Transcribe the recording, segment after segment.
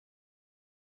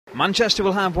Manchester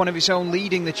will have one of its own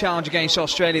leading the charge against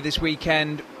Australia this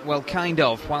weekend. Well, kind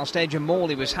of. Whilst Adrian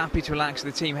Morley was happy to relax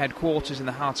at the team headquarters in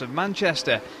the heart of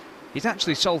Manchester, he's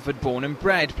actually Salford born and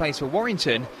bred, plays for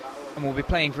Warrington and will be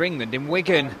playing for England in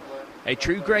Wigan. A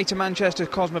true Greater Manchester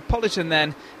cosmopolitan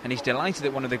then, and he's delighted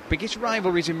that one of the biggest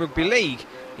rivalries in rugby league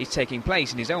is taking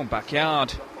place in his own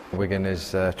backyard. Wigan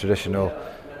is a traditional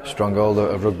stronghold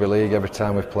of rugby league. Every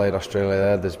time we've played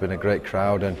Australia there's been a great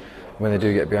crowd, and when they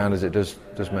do get behind us, it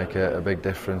does make a big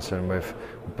difference, and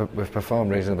we've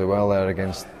performed reasonably well there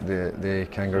against the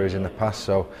Kangaroos in the past,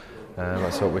 so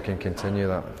let's hope we can continue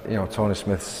that. You know, Tony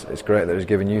Smith's, it's great that he's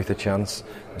given youth a chance.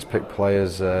 He's picked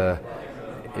players,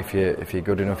 if you're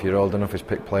good enough, you're old enough, he's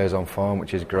picked players on form,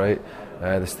 which is great.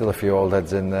 There's still a few old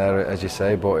heads in there, as you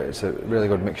say, but it's a really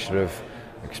good mixture of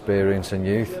experience and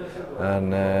youth,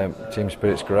 and team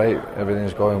spirit's great.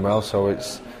 Everything's going well, so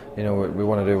it's, you know, we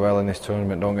want to do well in this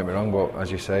tournament, don't get me wrong, but as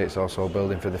you say, it's also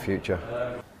building for the future.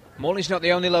 Morley's not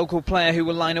the only local player who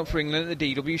will line up for England at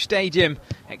the DW Stadium.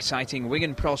 Exciting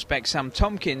Wigan prospect Sam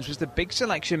Tomkins was the big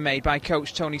selection made by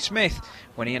coach Tony Smith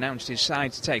when he announced his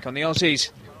side to take on the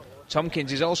Aussies.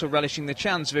 Tomkins is also relishing the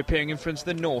chance of appearing in front of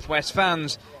the North West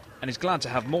fans and is glad to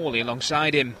have Morley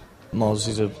alongside him. Moz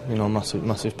is a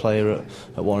massive player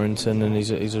at Warrington, and he's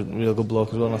a real good bloke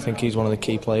as well. And I think he's one of the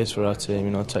key players for our team.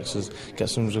 You know, Texas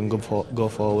gets some good go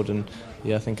forward, and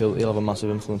yeah, I think he'll have a massive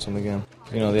influence on the game.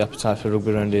 You know, the appetite for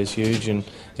rugby around here is huge, and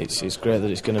it's great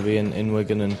that it's going to be in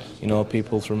Wigan, and you know,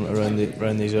 people from around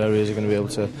these areas are going to be able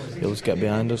to get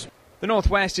behind us. The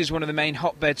North West is one of the main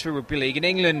hotbeds for rugby league in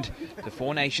England. The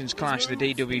Four Nations clash at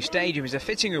the DW Stadium is a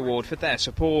fitting reward for their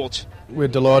support. We're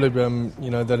delighted,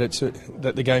 you know,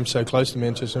 that the game's so close to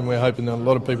Manchester, and we're hoping that a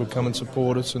lot of people come and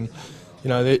support us. And you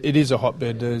know, it is a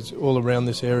hotbed. There's, all around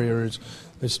this area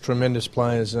there's tremendous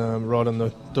players right on the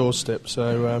doorstep.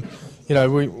 So you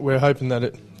know, we're hoping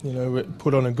that we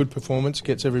put on a good performance,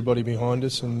 gets everybody behind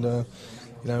us, and you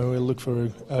know, we'll look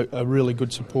for a really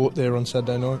good support there on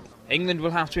Saturday night. England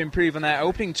will have to improve on their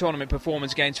opening tournament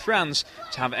performance against France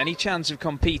to have any chance of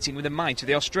competing with the might of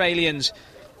the Australians.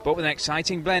 But with an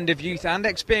exciting blend of youth and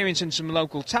experience and some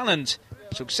local talent,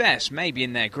 success may be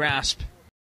in their grasp.